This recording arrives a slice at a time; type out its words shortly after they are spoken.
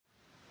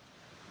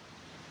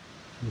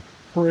With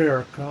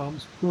prayer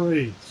comes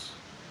praise.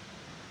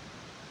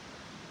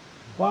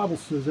 The Bible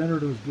says, enter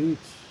those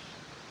gates.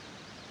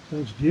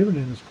 Thanksgiving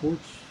in his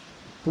courts.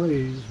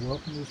 Praise.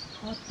 Welcome to this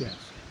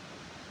podcast.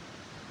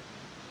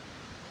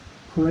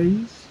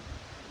 Praise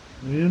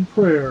and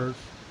prayers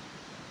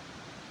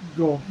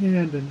go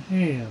hand in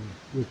hand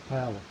with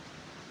power.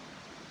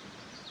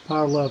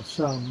 Power, love,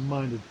 sound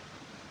minded.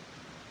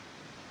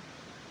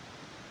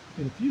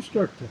 And if you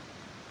start to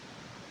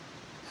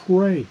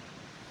pray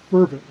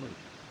fervently,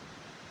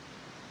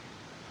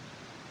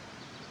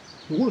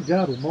 the Word of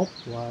God will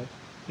multiply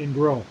and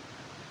grow.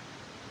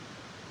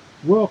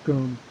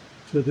 Welcome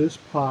to this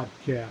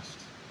podcast.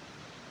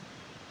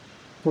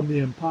 From the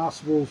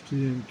impossibles to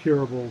the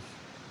incurables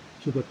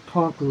to the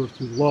conquerors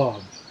through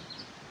love.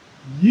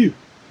 You,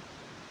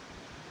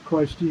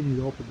 Christ in you,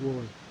 the hope of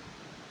glory.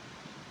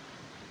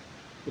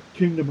 The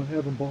kingdom of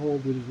heaven,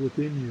 behold, it is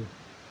within you.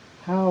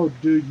 How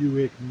do you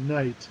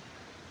ignite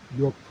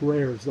your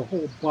prayers? The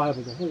whole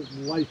Bible, the whole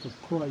life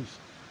of Christ,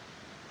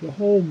 the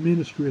whole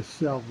ministry of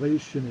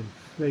salvation and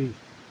faith.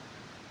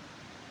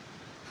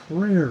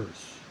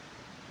 Prayers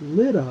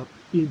lit up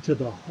into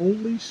the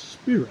Holy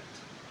Spirit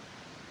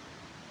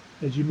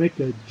as you make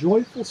a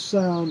joyful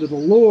sound to the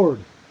Lord.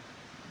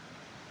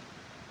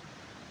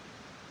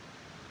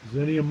 Is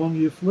any among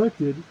you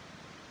afflicted?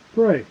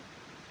 Pray.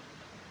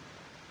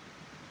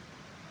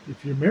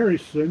 If you're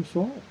married, sing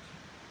songs.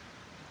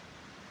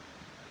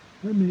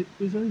 I mean,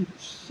 is any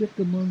sick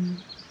among you?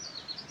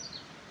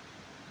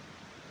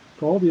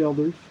 Call the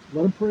elders,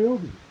 let them pray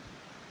over you.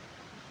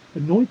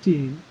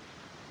 Anointing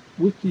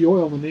with the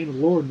oil in the name of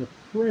the Lord and the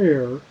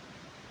prayer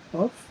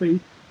of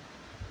faith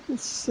will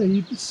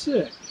save the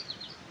sick.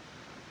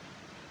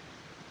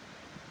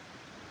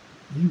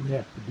 You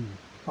have to be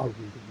a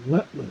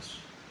relentless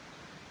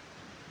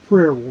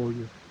prayer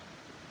warrior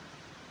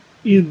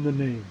in the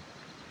name,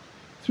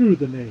 through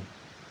the name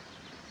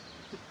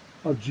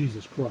of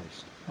Jesus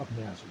Christ of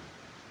Nazareth.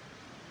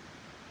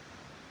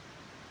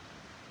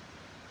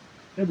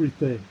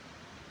 Everything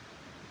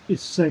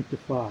is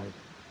sanctified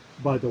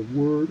by the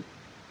Word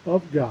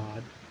of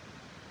God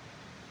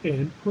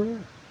and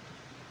prayer.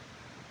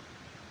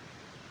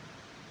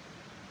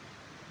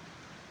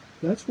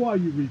 That's why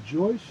you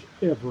rejoice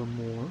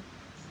evermore.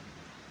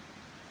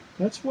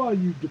 That's why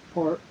you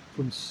depart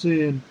from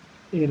sin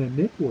and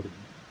iniquity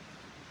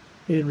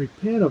and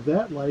repent of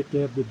that life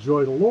to have the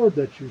joy of the Lord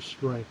that's your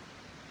strength.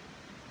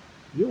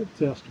 The Old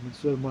Testament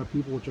said, my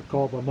people which are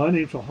called by my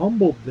name shall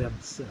humble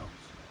themselves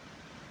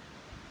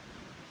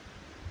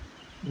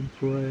and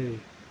pray.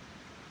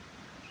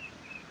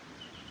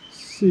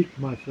 Seek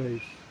my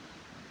face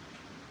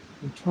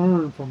and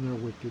turn from their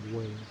wicked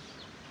ways.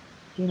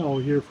 Then I'll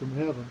hear from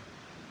heaven.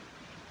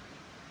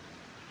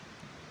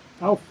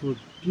 I'll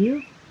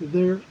forgive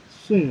their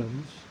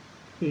sins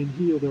and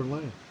heal their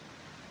land.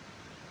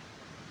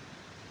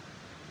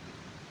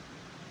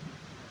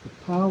 The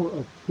power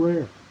of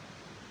prayer.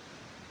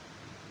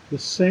 The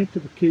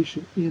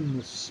sanctification in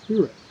the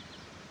Spirit.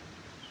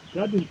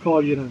 God didn't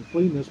call you in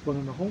uncleanness, but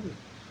in the holiness.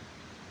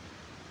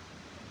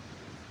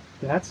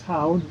 That's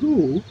how and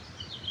who,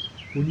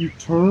 when you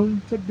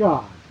turn to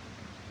God,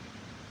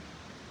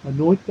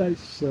 anoint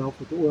thyself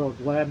with the oil of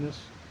gladness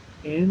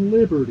and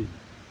liberty.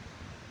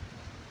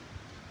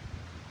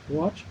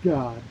 Watch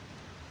God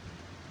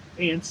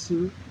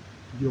answer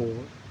your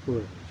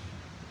prayers.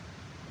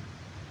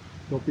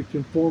 Don't be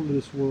conformed to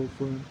this world,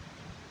 friend.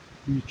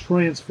 Be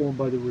transformed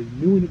by the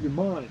renewing of your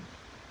mind,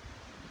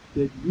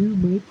 that you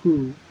may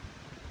prove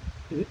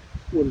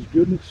what is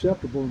good and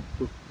acceptable and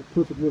the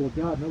perfect will of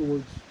God. In other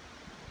words,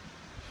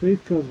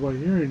 faith comes by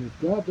hearing.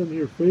 If God doesn't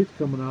hear faith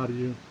coming out of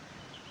you,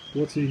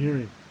 what's he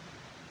hearing?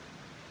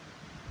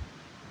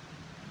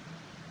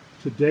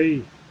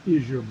 Today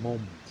is your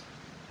moment.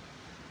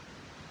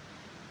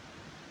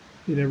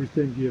 In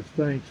everything give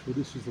thanks, for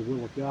this is the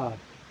will of God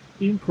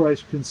in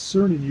Christ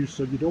concerning you,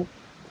 so you don't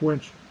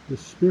quench the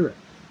Spirit.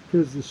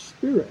 Because the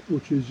Spirit,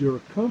 which is your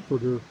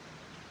comforter,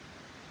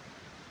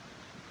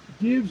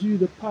 gives you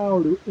the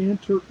power to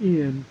enter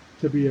in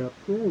to be a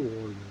prayer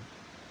warrior.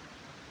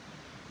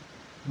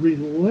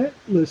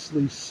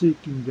 Relentlessly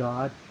seeking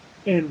God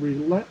and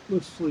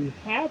relentlessly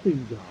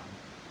having God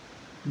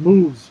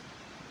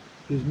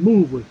is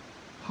moved with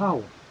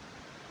power,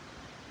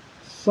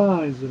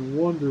 signs and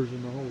wonders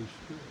in the Holy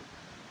Spirit.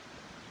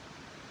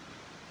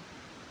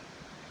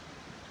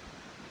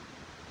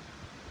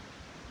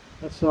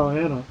 That's how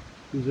Anna,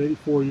 who was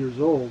 84 years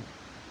old,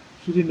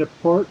 she didn't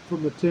depart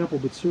from the temple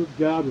but served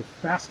God with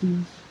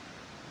fastings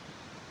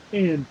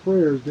and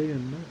prayers day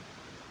and night.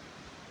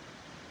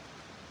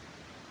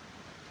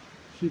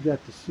 She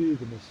got to see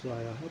the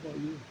Messiah. How about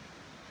you?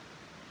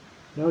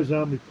 Now he's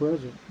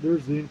omnipresent.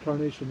 There's the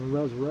incarnation and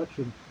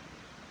resurrection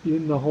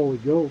in the Holy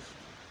Ghost.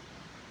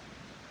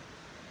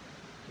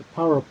 The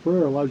power of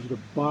prayer allows you to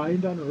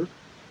bind on earth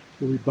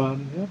will be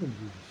bound in heaven,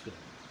 Jesus said.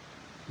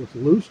 What's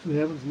loosed in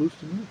heaven is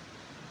loosed in earth.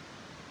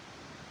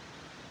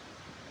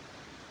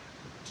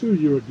 Two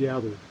you are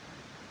gathered,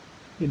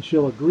 and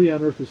shall agree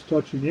on earth as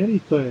touching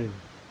anything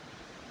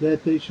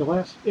that they shall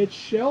ask, it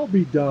shall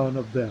be done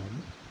of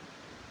them.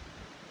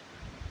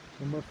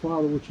 And my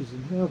Father which is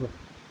in heaven,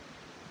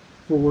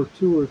 for where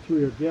two or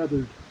three are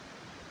gathered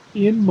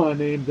in my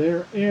name,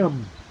 there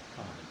am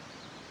I.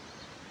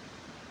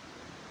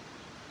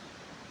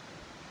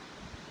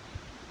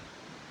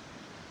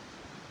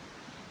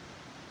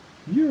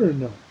 You're in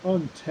the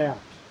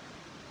untapped,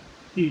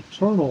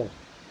 eternal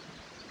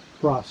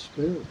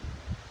prosperity.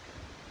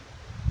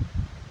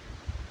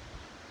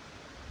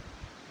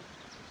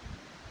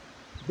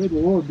 May the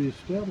Lord be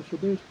established,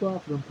 obey his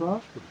prophet, and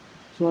prosper.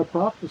 So I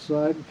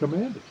prophesied and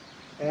commanded.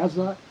 As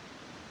I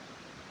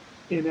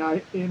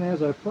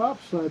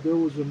prophesied, there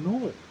was a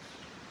noise.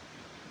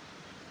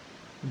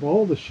 And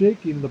behold, the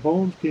shaking, the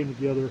bones came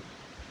together,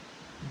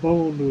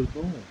 bone to his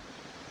bone.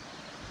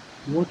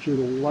 You want your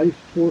life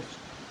force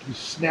to be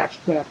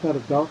snatched back out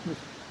of darkness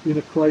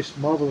into Christ's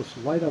marvelous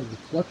light, out of the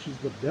clutches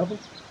of the devil?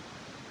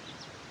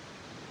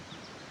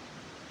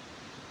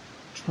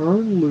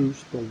 Turn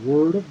loose the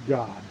word of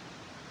God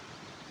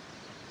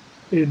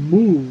and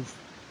move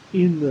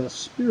in the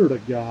Spirit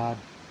of God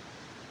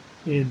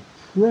and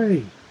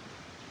pray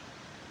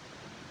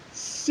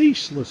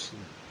ceaselessly,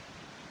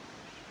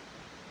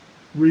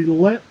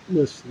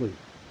 relentlessly.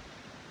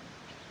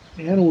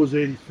 Anna was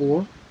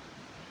 84.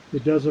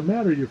 It doesn't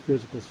matter your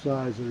physical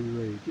size or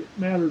your age. It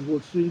matters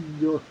what's in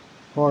your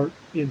heart,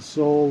 in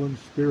soul, and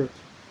spirit.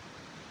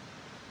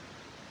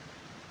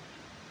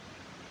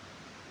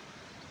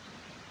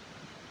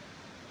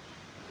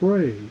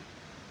 Pray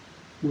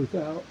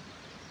without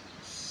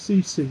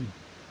ceasing.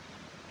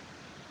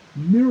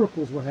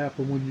 Miracles will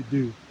happen when you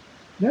do.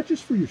 Not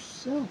just for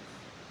yourself.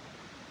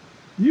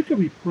 You could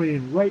be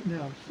praying right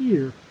now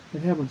here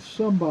and having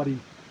somebody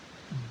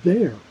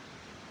there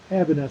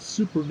having a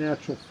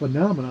supernatural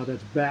phenomena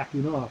that's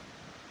backing off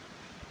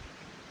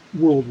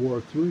World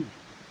War III.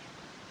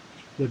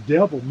 The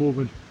devil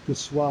moving to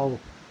swallow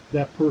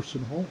that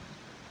person whole.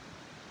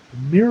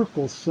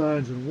 Miracles,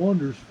 signs, and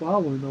wonders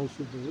following those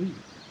who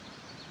believe.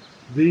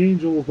 The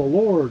angel of the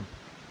Lord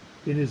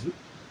in his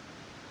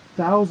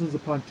thousands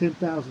upon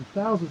 10,000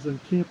 thousands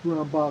encamped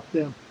round about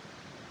them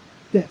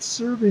that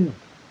serve him.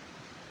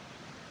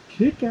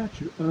 Kick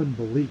out your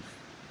unbelief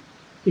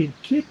and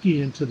kick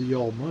into the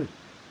Almighty.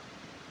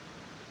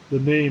 The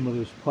name of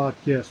this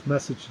podcast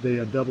message today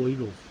on Double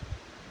Eagles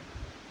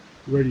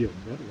Radio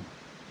Network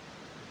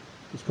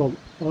is called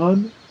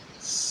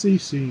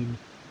Unceasing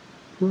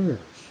Prayers.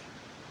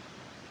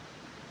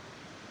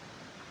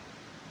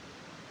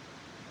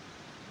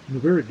 And the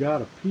very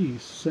God of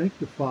peace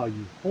sanctify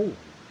you wholly.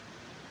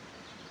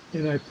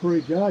 And I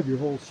pray, God, your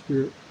whole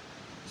spirit,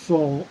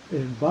 soul,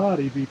 and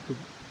body be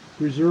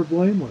preserved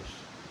blameless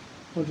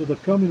unto the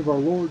coming of our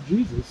Lord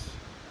Jesus.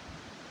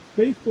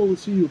 Faithful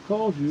is he who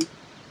calls you,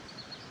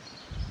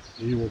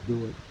 he will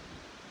do it.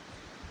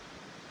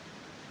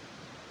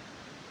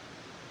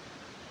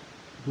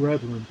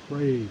 Brethren,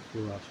 pray for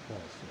us, Paul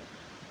said.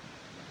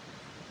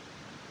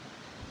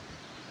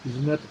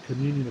 Isn't that the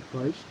communion of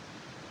Christ?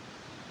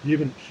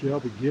 Given it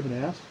shall be given,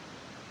 ask,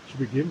 shall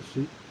be given,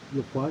 seek,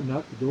 you'll find,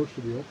 knock, the door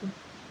shall be open.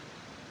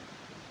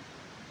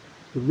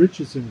 The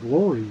riches and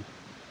glory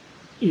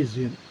is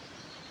in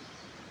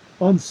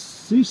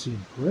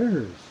unceasing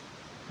prayers,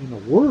 in the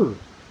Word,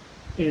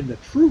 and the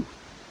truth,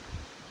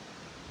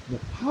 the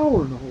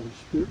power in the Holy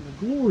Spirit, and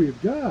the glory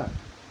of God.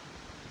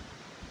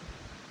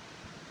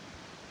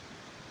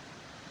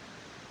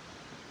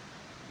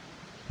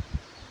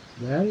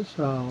 That is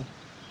how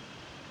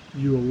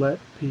you will let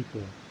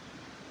people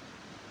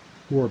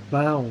who are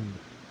bound,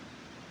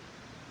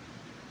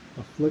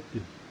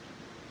 afflicted,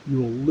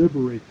 you will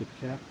liberate the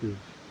captive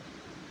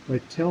by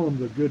telling them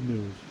the good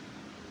news,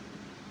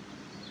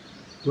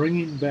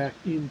 bringing back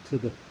into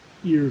the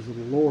ears of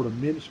the Lord a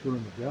minister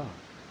unto God,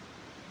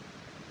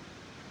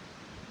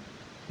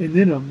 and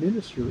then a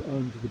minister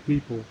unto the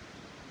people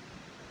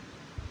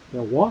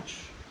that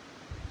watch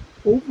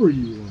over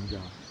you in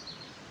God.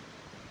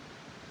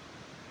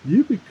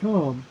 You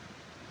become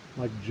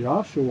like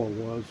Joshua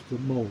was to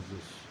Moses.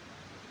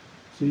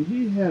 See,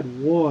 he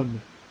had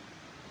one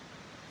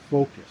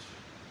focus.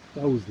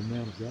 That was the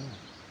man of God.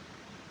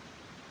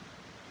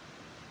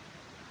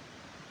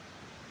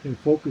 And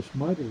focused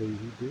mightily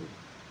he did.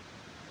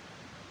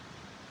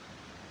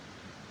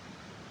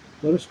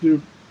 Let us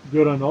do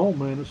good on all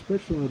men,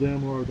 especially to them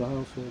who are the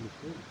household of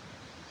faith.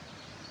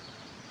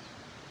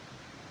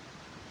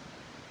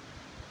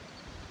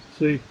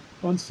 See,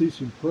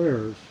 unceasing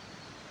prayers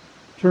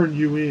turn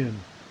you in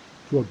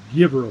to a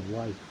giver of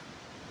life,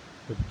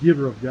 a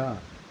giver of God.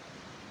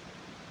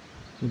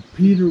 When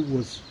Peter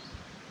was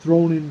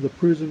thrown into the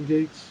prison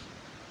gates,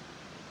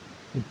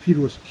 and Peter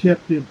was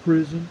kept in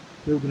prison,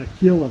 they were going to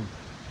kill him.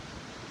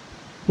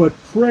 But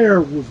prayer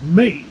was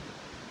made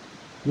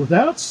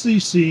without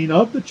ceasing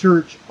of the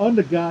church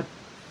unto God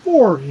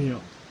for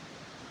him.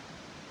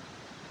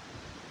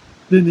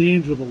 Then the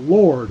angel of the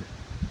Lord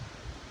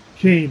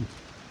came,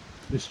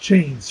 his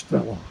chains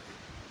fell off.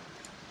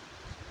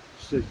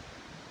 He said,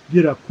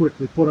 get up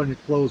quickly, put on your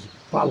clothes, and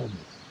follow me.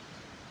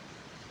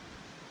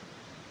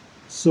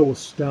 So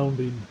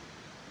astounding,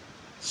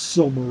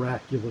 So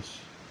miraculous.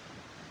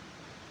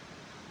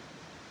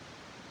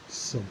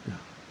 So God.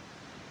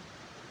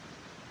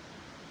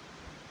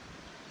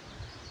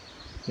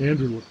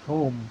 Andrew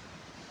LaCombe,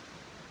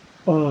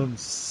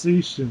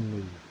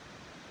 unceasingly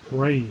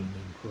praying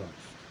in Christ.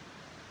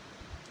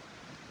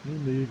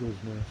 In the Eagles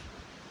Nest.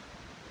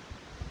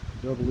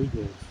 Double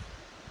Eagles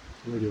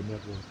Radio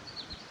Network.